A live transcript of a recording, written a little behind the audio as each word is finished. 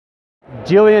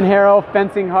Gillian Harrill,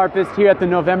 fencing harpist here at the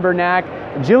November NAC.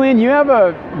 Gillian, you have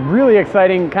a really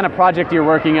exciting kind of project you're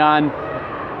working on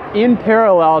in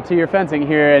parallel to your fencing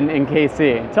here in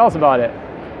KC. Tell us about it.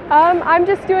 I'm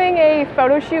just doing a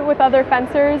photo shoot with other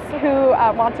fencers who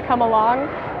want to come along,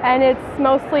 and it's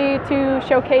mostly to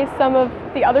showcase some of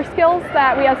the other skills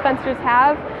that we as fencers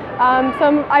have.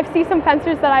 I see some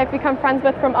fencers that I've become friends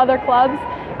with from other clubs,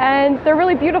 and they're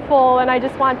really beautiful, and I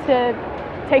just want to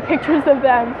take pictures of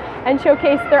them and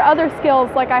showcase their other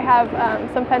skills. Like I have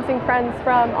some fencing friends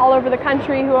from all over the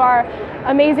country who are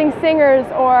amazing singers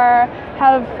or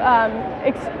have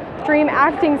extreme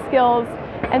acting skills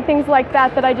and things like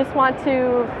that that I just want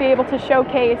to be able to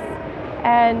showcase.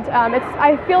 And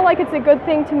I feel like it's a good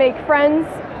thing to make friends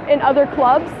in other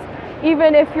clubs.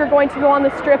 Even if you're going to go on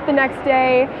the strip the next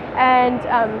day and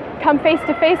come face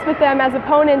to face with them as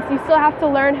opponents, you still have to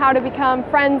learn how to become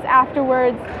friends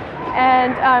afterwards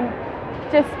and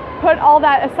just put all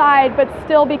that aside but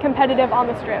still be competitive on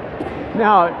the strip.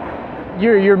 Now,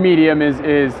 your medium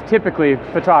is typically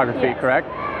photography, yes. Correct?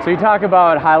 So you talk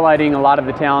about highlighting a lot of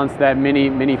the talents that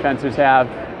many fencers have,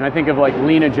 and I think of like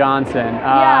Lena Johnson,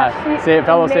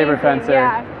 fellow saber fencer.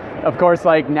 Yeah. Of course,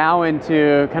 like now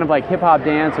into kind of like hip hop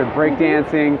dance or break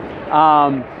dancing.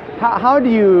 How do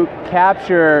you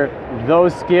capture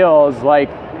those skills like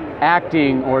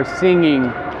acting or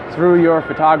singing through your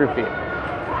photography?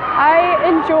 I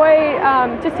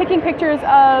enjoy just taking pictures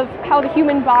of how the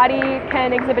human body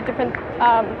can exhibit different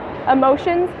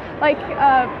emotions, like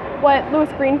what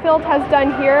Louis Greenfield has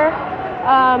done here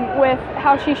with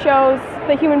how she shows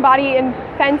the human body in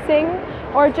fencing,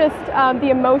 or just the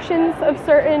emotions of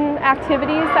certain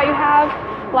activities that you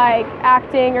have, like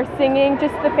acting or singing,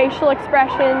 just the facial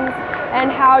expressions and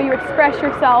how you express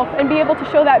yourself, and be able to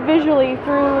show that visually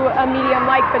through a medium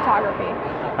like photography.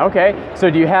 Okay, so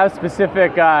do you have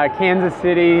specific Kansas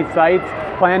City sites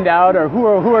planned out, or who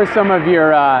are some of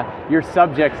your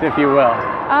subjects, if you will?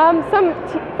 Some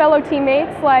fellow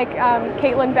teammates like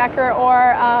Caitlin Becker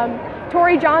or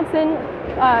Tori Johnson,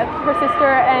 her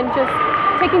sister, and just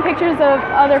taking pictures of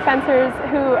other fencers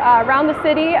who around the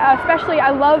city. Especially,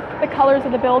 I love the colors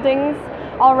of the buildings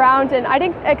all around, and I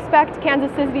didn't expect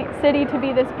Kansas City to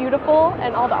be this beautiful,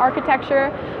 and all the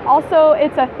architecture. Also,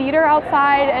 it's a theater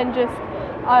outside, and just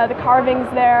the carvings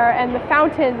there and the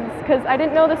fountains, because I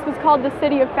didn't know this was called the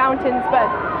City of Fountains, but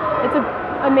it's an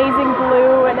amazing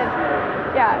blue, and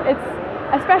it's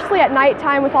especially at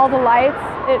nighttime with all the lights,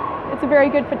 it's a very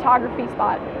good photography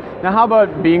spot. Now, how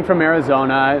about being from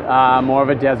Arizona, more of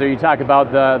a desert? You talk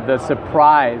about the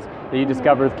surprise that you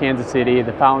discovered with Kansas City,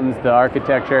 the fountains, the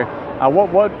architecture.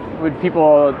 What would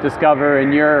people discover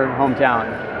in your hometown?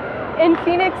 In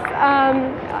Phoenix,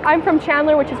 I'm from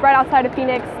Chandler, which is right outside of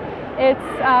Phoenix.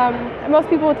 It's most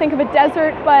people would think of a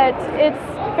desert, but it's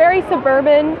very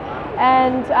suburban,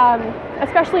 and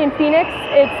especially in Phoenix,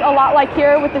 it's a lot like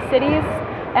here with the cities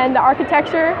and the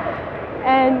architecture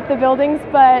and the buildings.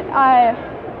 But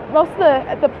most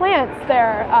of the plants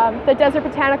there, the Desert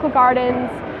Botanical Gardens,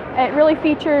 it really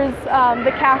features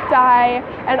the cacti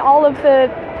and all of the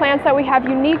plants that we have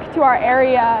unique to our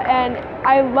area, and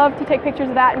I love to take pictures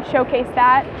of that and showcase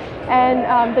that,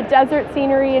 and the desert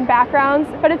scenery and backgrounds,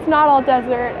 but it's not all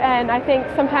desert, and I think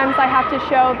sometimes I have to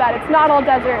show that it's not all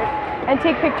desert and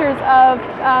take pictures of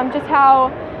just how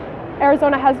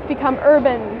Arizona has become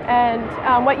urban,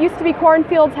 and what used to be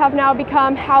cornfields have now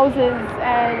become houses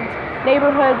and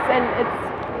neighborhoods, and it's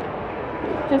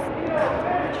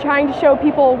just trying to show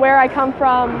people where I come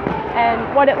from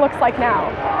and what it looks like now.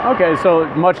 Okay, so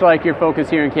much like your focus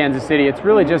here in Kansas City, it's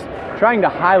really just trying to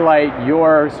highlight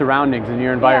your surroundings and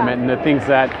your environment, and the things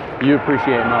that you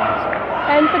appreciate most.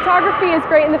 And photography is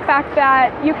great in the fact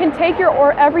that you can take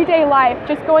your everyday life,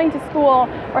 just going to school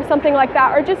or something like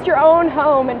that, or just your own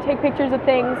home, and take pictures of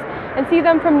things and see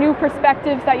them from new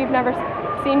perspectives that you've never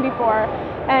seen before,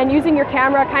 and using your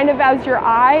camera kind of as your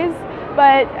eyes,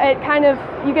 but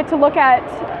you get to look at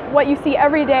what you see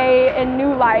every day in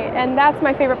new light, and that's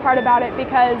my favorite part about it,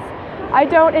 because I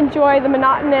don't enjoy the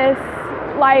monotonous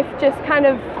life, just kind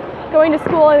of going to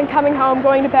school and coming home,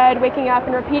 going to bed, waking up,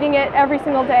 and repeating it every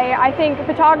single day. I think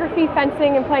photography,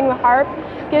 fencing, and playing the harp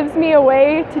gives me a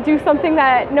way to do something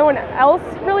that no one else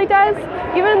really does,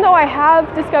 even though I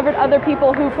have discovered other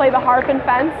people who play the harp and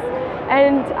fence,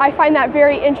 and I find that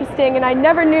very interesting, and I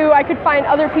never knew I could find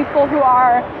other people who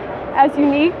are as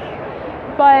unique,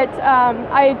 but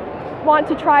I want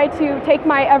to try to take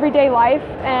my everyday life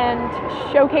and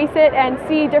showcase it and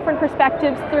see different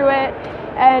perspectives through it,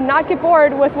 and not get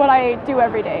bored with what I do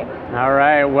every day. All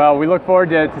right, well, we look forward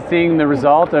to seeing the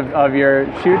result of your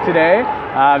shoot today.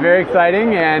 Very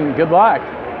exciting, and good luck.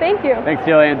 Thank you. Thanks,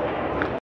 Gillian.